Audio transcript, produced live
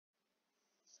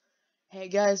Hey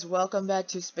guys, welcome back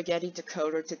to Spaghetti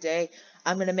Decoder. Today,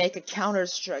 I'm gonna make a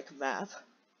Counter-Strike map.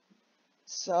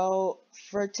 So,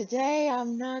 for today,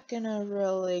 I'm not gonna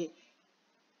really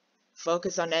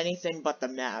focus on anything but the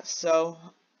map. So,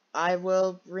 I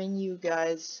will bring you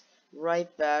guys right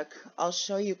back. I'll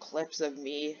show you clips of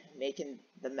me making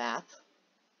the map,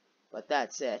 but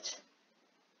that's it.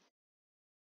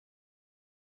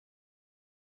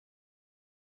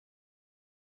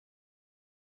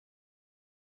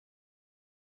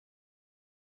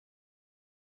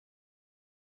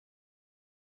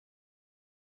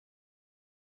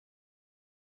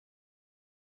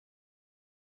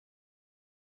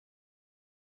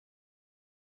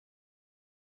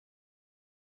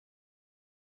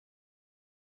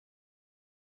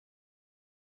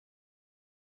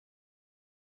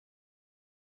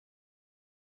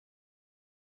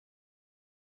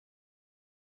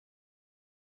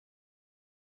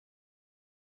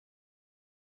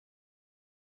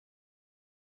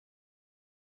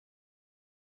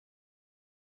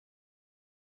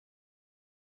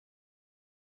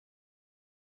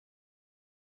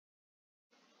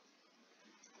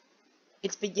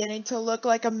 It's beginning to look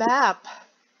like a map.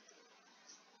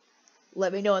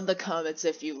 Let me know in the comments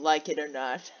if you like it or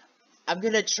not. I'm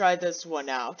gonna try this one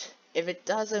out. If it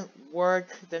doesn't work,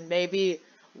 then maybe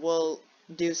we'll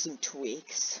do some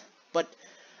tweaks. But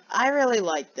I really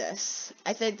like this.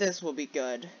 I think this will be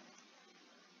good.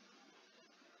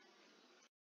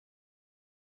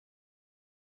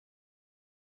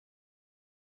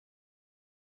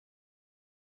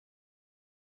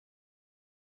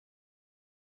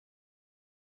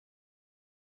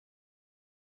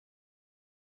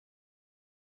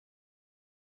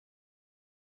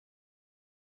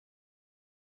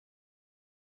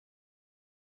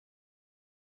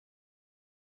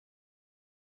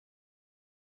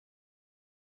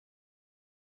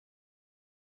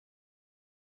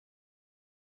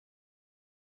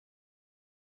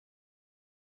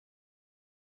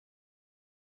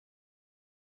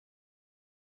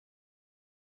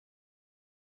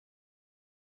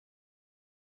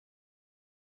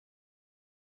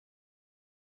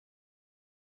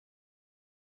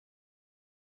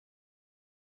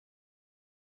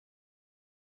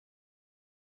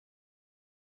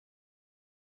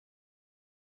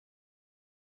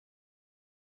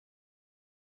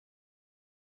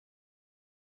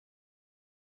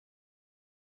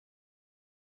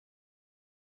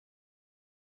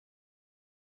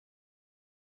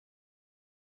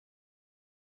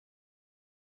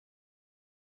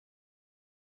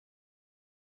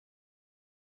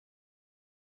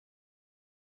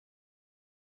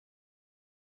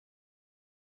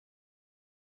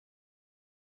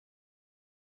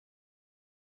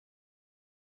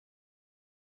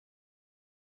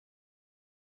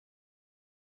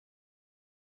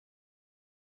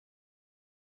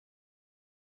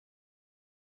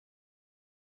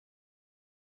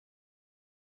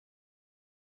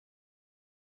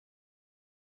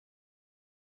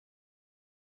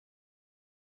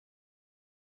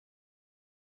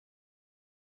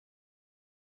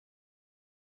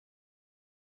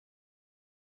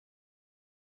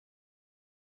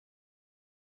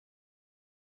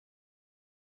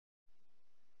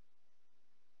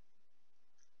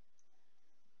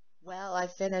 Well, I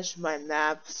finished my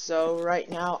map, so right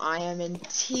now I am in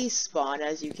T-spawn,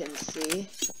 as you can see.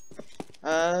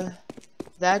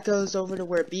 That goes over to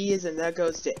where B is, and that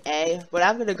goes to A, but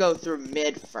I'm gonna go through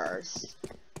mid first,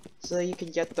 so you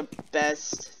can get the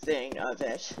best thing of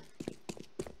it.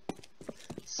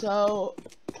 So,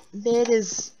 mid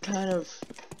is kind of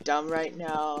dumb right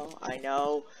now, I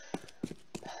know.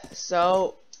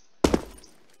 So,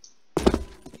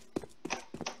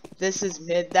 this is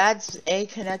mid, that's A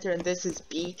connector, and this is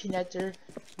B connector.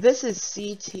 This is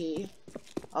CT.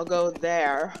 I'll go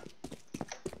there.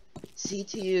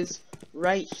 CT is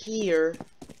right here.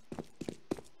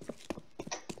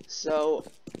 So,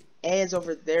 A is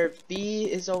over there, B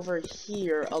is over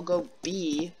here. I'll go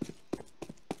B.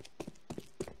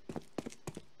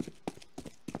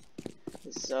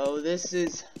 So, this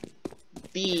is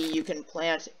B. You can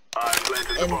plant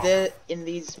in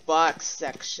these box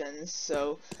sections.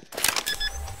 So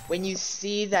when you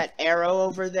see that arrow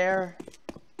over there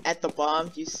at the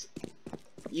bomb,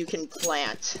 you can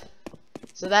plant.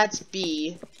 So that's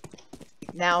B.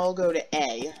 Now I'll go to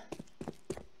A.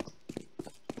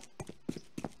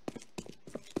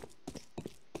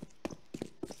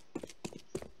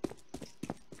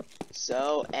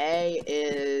 So A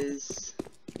is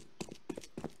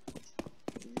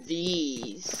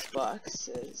these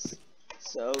boxes.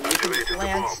 So you can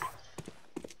plant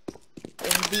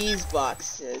in these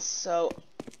boxes. So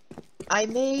I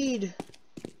made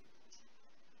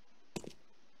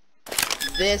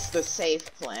this the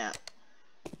safe plant.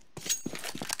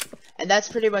 And that's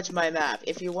pretty much my map.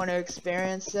 If you want to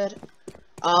experience it,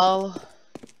 I'll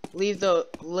leave the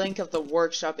link of the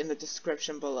workshop in the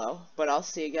description below. But I'll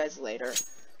see you guys later.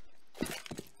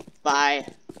 Bye.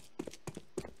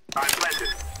 I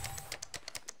planted.